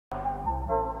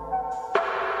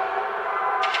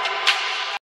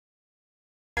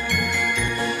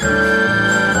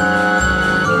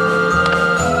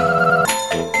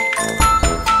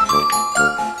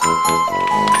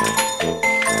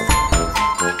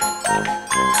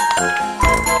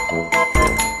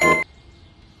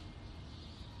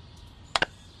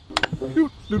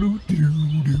Ho,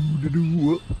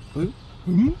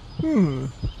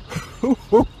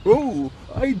 ho, ho.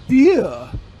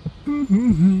 Idea.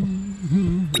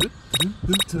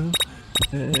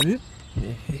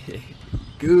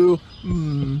 Go.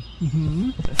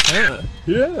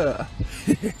 Yeah.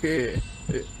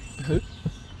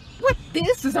 What,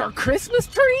 this is our Christmas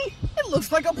tree? It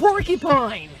looks like a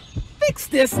porcupine. Fix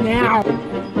this now.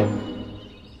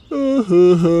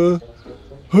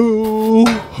 Oh,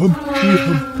 Humpty,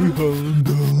 Humpty, Hum,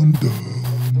 Dum,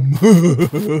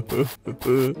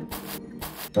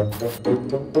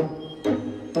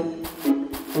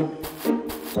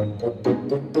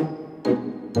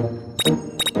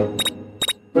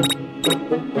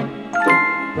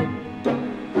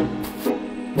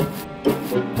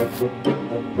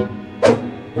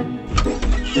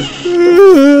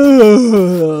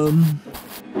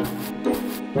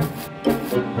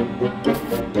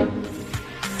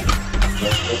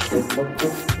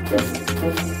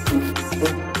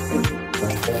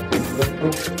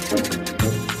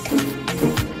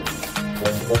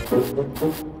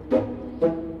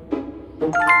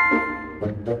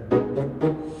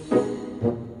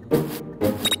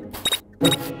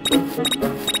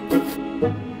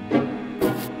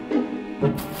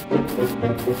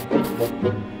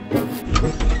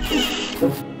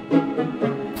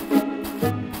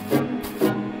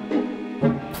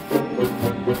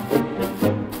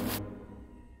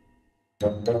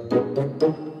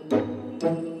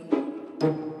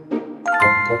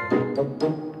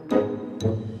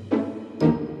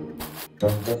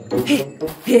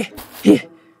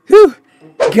 Whew.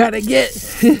 Gotta get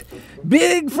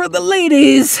big for the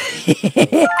ladies.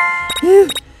 Phew.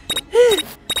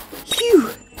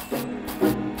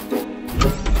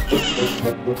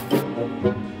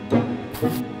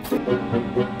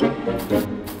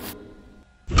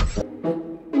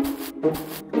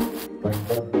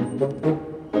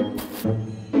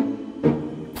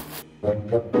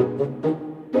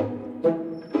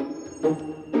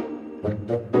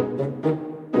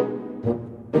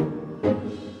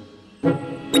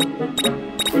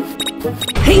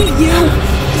 Hey, you!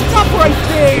 Stop right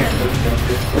there!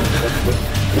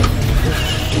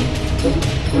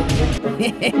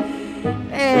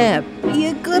 Be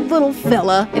a good little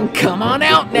fella and come on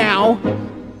out now.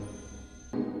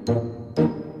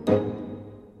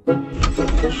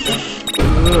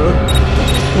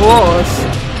 Boss,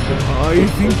 I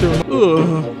think there.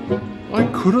 I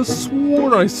could have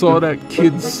sworn I saw that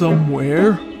kid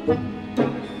somewhere.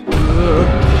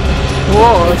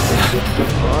 Boss,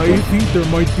 I think there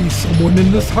might be someone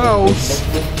in this house.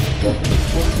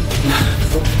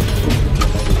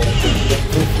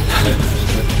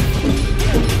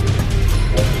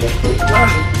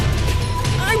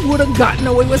 I would have gotten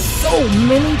away with so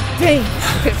many things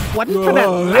if it wasn't for that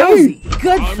lousy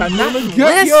good-for-nothing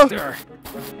Lester.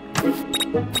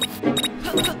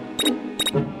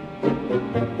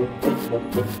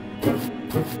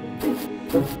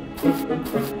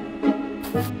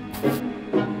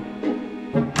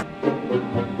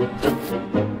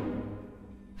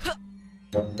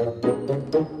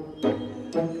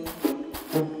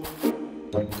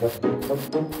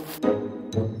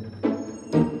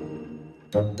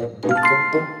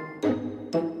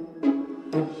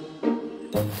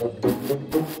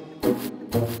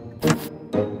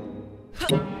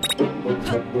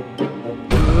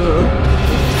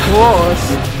 Boss,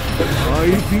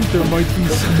 I think there might be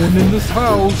someone in this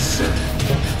house.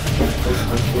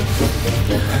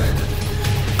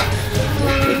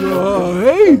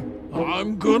 Hey,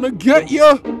 I'm gonna get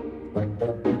ya.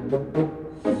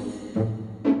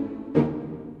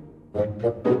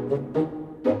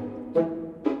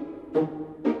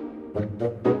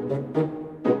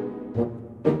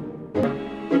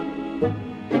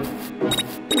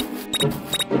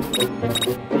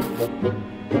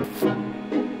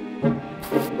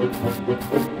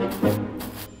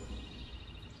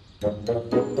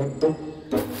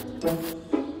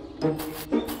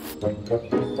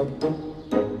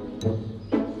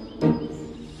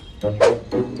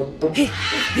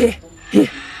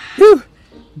 Whew.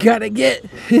 Gotta get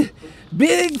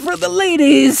big for the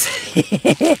ladies.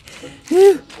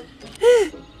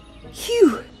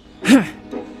 Phew.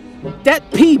 That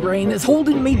pea brain is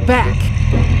holding me back.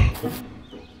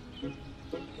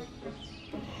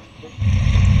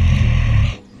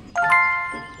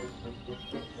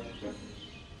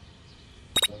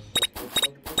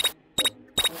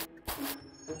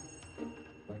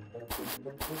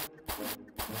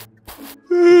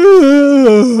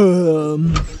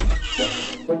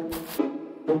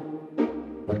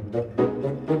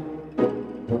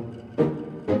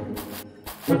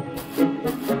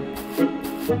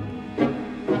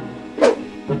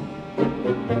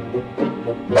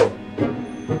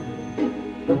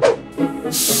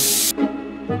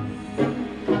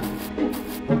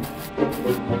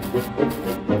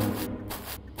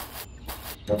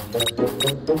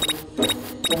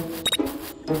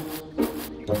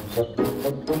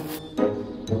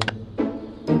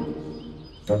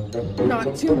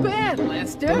 Too bad,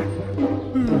 Lester.